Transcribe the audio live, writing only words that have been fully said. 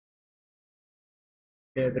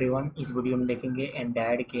तो एवरीवन, इस वीडियो में देखेंगे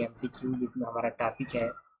एंड्रॉयड के एमसीक्यू, जिसमें हमारा टॉपिक है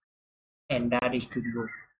एंड्रॉयड स्टूडियो।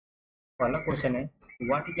 पहला क्वेश्चन है,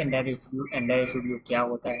 what is Android studio? Android studio क्या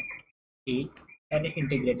होता है? ए, एन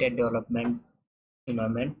इंटीग्रेटेड डेवलपमेंट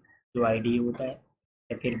इन्वायरमेंट, जो आईडी होता है।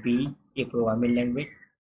 या फिर B, A programming language.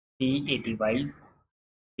 C, a device.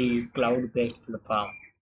 D, cloud based platform.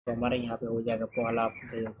 तो हमारा यहाँ पे हो जाएगा, पहला ऑप्शन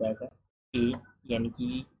सही हो जाएगा ए, यानी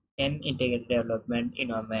कि an integrated development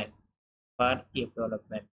environment for a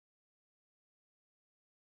development.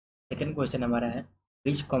 Second question हमारा है,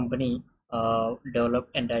 which company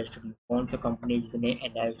develop Android studio? कौन सा कंपनी जिसने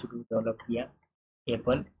एंड्रॉइड स्टूडियो डेवलप किया?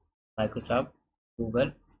 Apple, Microsoft,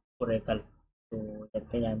 Google, Oracle. तो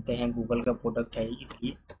जैसे जानते हैं गूगल का प्रोडक्ट है,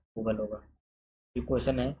 इसलिए गूगल होगा। फिर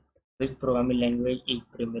क्वेश्चन है, विच programming language is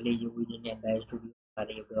primarily used in Android studio for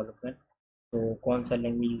development? तो कौन सा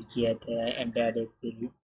लैंग्वेज यूज किया जाता है एंड्रॉइड ऐप के लिए?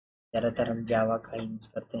 ज़्यादातर हम जावा का यूज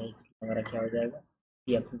करते हैं, इसलिए हमारा क्या हो जाएगा,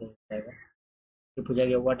 ये ऑप्शन हो जाएगा। ये पूछा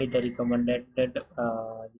गया, what is the recommended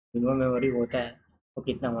minimum memory होता है वो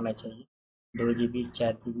कितना होना चाहिए? 2 GB,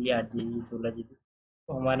 4 GB, 8 GB, 16 GB।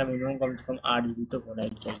 तो हमारा मिनिमम कम से कम 8 GB तो होना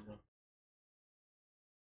ही चाहिए।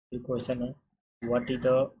 फिर क्वेश्चन है, what is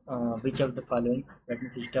the which of the following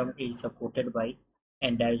operating system is supported by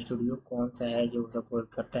Android studio? कौन सा है जो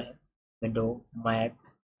सपोर्ट करता है? विंडो, मैक,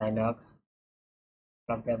 लाइनक्स,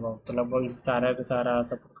 तो लगभग इस सारा का सारा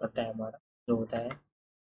सपोर्ट करता है हमारा जो होता है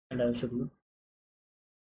Android studio.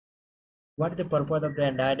 What is the purpose of the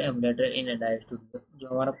Android emulator in Android studio? जो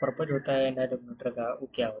हमारा पर्पज होता है एंड्रॉइड एमुलेटर का, वो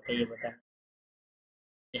क्या होता है ये बताना।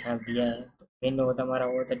 यहाँ दिया है, तो मेन होता हमारा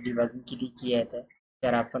वो होता है डिबगिंग के लिए किया जाता है।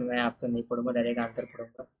 यार अपन, मैं आपसे नहीं पढ़ूंगा, डायरेक्ट आंसर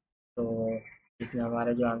पढ़ूंगा। तो इसमें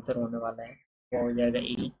हमारा जो आंसर होने वाला है वो हो जाएगा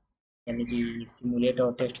ई, यानी कि सिमुलेट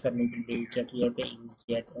और टेस्ट करने के लिए क्या किया जाता है, यूज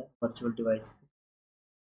किया जाता है वर्चुअल डिवाइस को।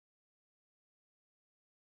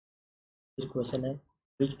 फिर क्वेश्चन है,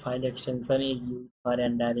 विच file extension is use for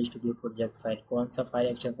Android studio project file? कौन सा फाइल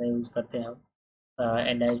एक्सटेंशन यूज करते हैं हम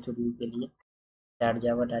एंड्रॉइड स्टूडियो के लिए? डॉट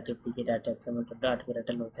जावा, dot APK, dot XML, dot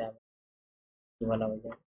parietal होता है, ये वाला हो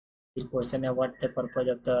जाए। फिर क्वेश्चन है, what the purpose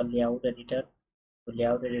of the layout editor? तो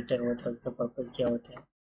लेआउट एडिटर होता है, उसका पर्पज क्या होता है?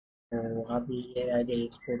 तो वहाँ भी ये आईडी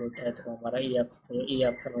एक्सपोर्ट होता है, तो हमारा ये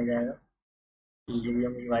ऑप्शन हो जाएगा कि जो भी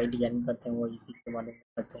हम यूआई डिजाइन करते हैं वो इसी के बारे में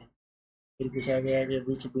करते हैं। फिर पूछा गया है कि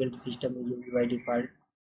विच build system is use by default?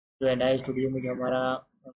 जो एंड्रॉइड स्टूडियो में जो हमारा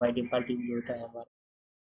बाई डिफॉल्ट यूज होता है हमारा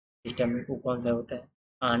सिस्टम में, वो कौन सा होता है?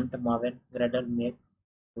 Aunt, Maven, Gradle, make.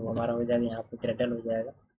 तो हमारा हो जाएगा यहाँ पे ग्रेडल हो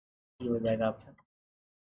जाएगा, ये हो जाएगा ऑप्शन।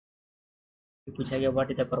 फिर पूछा गया,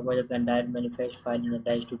 what is the purpose of the entire manifest file in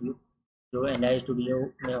entire studio? जो एंटायर स्टूडियो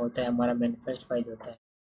में होता है हमारा मैनिफेस्ट फाइल होता है,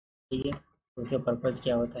 ठीक है, तो उसका पर्पज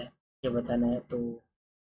क्या होता है ये बताना है। तो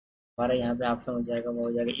हमारा यहाँ पे ऑप्शन हो जाएगा, वो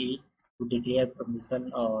हो जाएगा ई, टू डिक्लेयर परमिशन,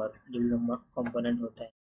 और जो भी कंपोनेंट होता है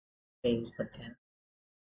उसका यूज करते हैं।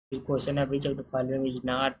 फिर क्वेश्चन है, which of the following is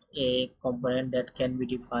not a component that can be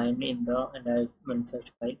defined in the entire manifest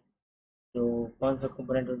file? जो कौन सा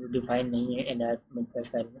कंपोनेंट जो डिफाइन नहीं है एंटायर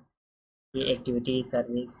मैनिफेस्ट फाइल में? ये एक्टिविटी,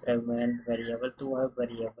 सर्विस, फ्रेगमेंट, वेरिएबल, तो वह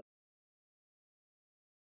वेरिएबल।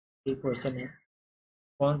 फिर क्वेश्चन है,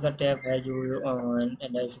 कौन सा टैब है जो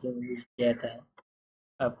एंड्रॉइड में यूज किया जाता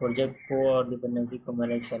है प्रोजेक्ट को और डिपेंडेंसी को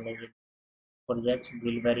मैनेज करने के लिए? Project,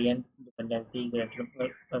 build variant, dependency, greater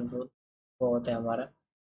console, वो होता है हमारा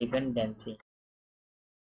डिपेंडेंसी।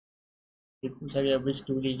 फिर पूछा गया, which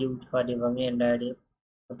tool is use for debugging Android app?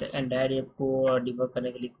 मतलब एंड्रॉइड ऐप को डिबग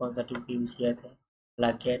करने के लिए कौन सा टूल यूज किया था?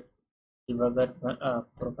 लॉकेट, डिबगर,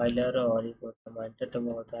 प्रोफाइलर, और एक होता है मॉनिटर, तो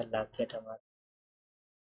वो होता है लॉकेट हमारा।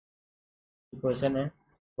 क्वेश्चन है,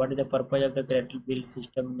 what is the purpose of the greater bill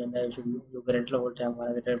system in Android studio? जो ग्रेटर होता है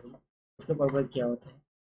हमारा ग्रेटर बिल, उसका पर्पज क्या होता है?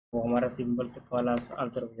 वो हमारा सिंपल से फॉल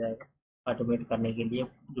आंसर हो जाएगा, ऑटोमेट करने के लिए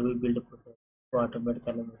जो भी बिल्ड प्रोसेस को ऑटोमेट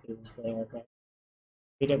करने में यूज किया जाता है।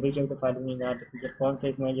 फिर अभी चलते फॉलोइंग इन आर्ट फीचर, कौन सा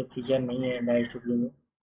इसमें जो फीचर नहीं है एंड्रॉइड स्टूडियो में?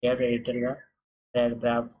 टैब एडिटर का,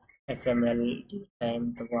 पैराग्राफ, एक्सएमएल,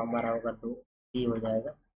 टाइम, तो वो हमारा होगा दो, ही हो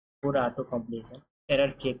जाएगा। पूरा ऑटो कंप्लीशन,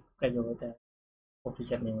 एरर चेक का जो होता है वो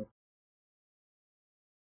फीचर नहीं होता।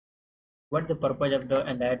 What the purpose of the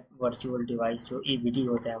Android virtual device? जो ईवीडी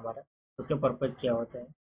होता है हमारा, उसका पर्पज क्या होता है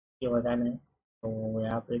ये बताना है। तो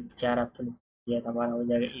यहाँ पे चार ऑप्शन दिया था, हमारा हो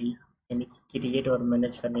जाएगा ई, यानी कि क्रिएट और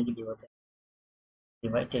मैनेज करने के लिए होता है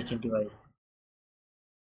डिवाइस, टेस्टिंग डिवाइस।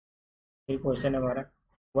 फिर क्वेश्चन है हमारा,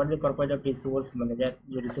 what the purpose of resource manager?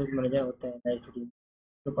 जो रिसोर्स मैनेजर होता है एंड्रॉइड स्टूडियो,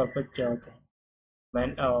 तो पर्पज क्या होता है?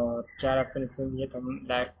 मैन, और चार ऑप्शन इसमें दिए, तो हम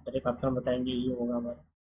डायरेक्ट ऑप्शन बताएंगे, ये होगा हमारा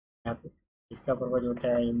यहाँ पे। इसका पर्पज होता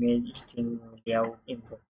है इमेज, स्ट्रिंग, लेआउट, इन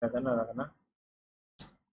सब रखना।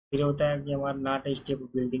 फिर होता है कि हमारा not step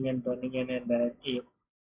building and turning and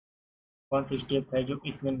कौन सी स्टेप है जो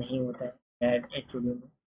इसमें नहीं होता है डायरेक्ट स्टूडियो में?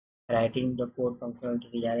 Writing the code functionality,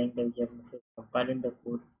 designing the user interface, compiling the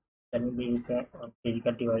code, running the user on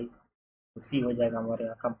physical device. उसी हो जाएगा हमारे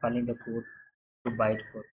यहाँ compiling the code to byte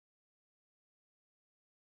code.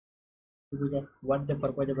 What the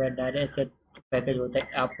purpose of direct asset package होता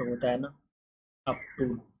है, आपका होता है ना अप टू,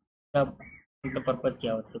 तब मतलब पर्पज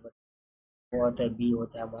क्या होता है? वो होता है बी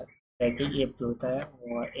होता है हमारा पैकेज ऐप जो होता है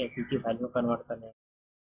वो एपी की फाइल में कन्वर्ट करना है।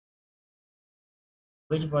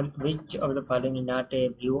 Which of the following is not a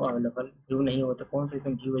view available, view नहीं होता, कौन सा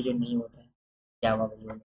इसमें व्यू है जो नहीं होता है? जावा व्यू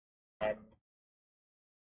में ऐड में।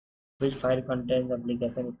 विच file contains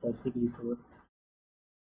application specific resource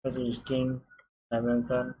जैसे स्ट्रिंग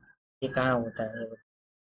डायमेंशन, ये कहाँ होता है ये बताओ।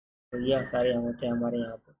 तो ये सारे होते हैं हमारे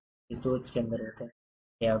यहाँ पर रिसोर्स के अंदर होते हैं,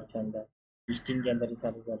 लेआउट के अंदर, स्ट्रिंग के अंदर ये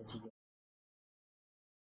सारी सारी चीज़ें।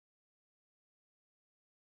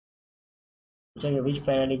 पूछा गया विच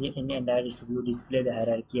panel is in entire studio display the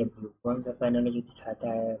hierarchy of view, कौन सा पैनल है जो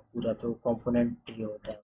दिखाता है पूरा तो कंपोनेंट ये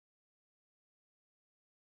होता है।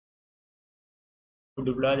 To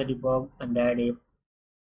deploy the debug Android app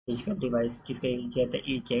physical device किसका यूज किया जाता है?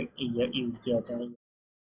 ई के यूज किया जाता है,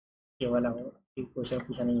 ये वाला हो। क्वेश्चन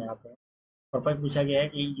पूछा नहीं यहाँ पे। पर्पज पूछा गया है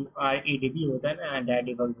कि you R E D B होता है ना एंड्रॉइड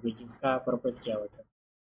डिबॉग ब्रिज, इसका पर्पज क्या होता है?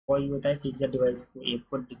 वो ये होता है फिजिकल डिवाइस को ऐप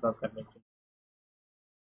को डिबॉग करने के लिए।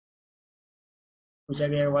 पूछा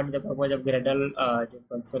गया है what is the purpose of Gradle, जो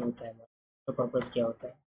कंसोल होता है हमारा, तो पर्पज क्या होता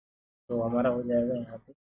है? तो हमारा हो जाएगा यहाँ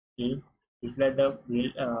पे कि display the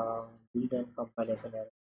build and compilation error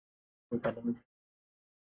को करने में।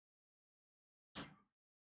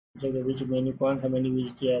 जगह बीच मेन्यू, कौन सा मेन्यू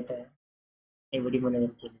यूज किया जाता है एवरी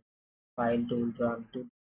मैनेजर के लिए? File tool draft tool.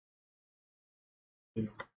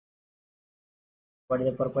 What is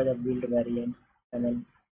the purpose of build variant panel,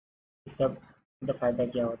 इसका मतलब फायदा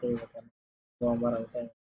क्या होता है ये बताना। तो हमारा होता है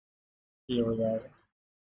ये हो जाएगा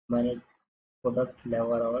मैंने प्रोडक्ट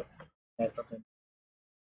लेवल और बैकअप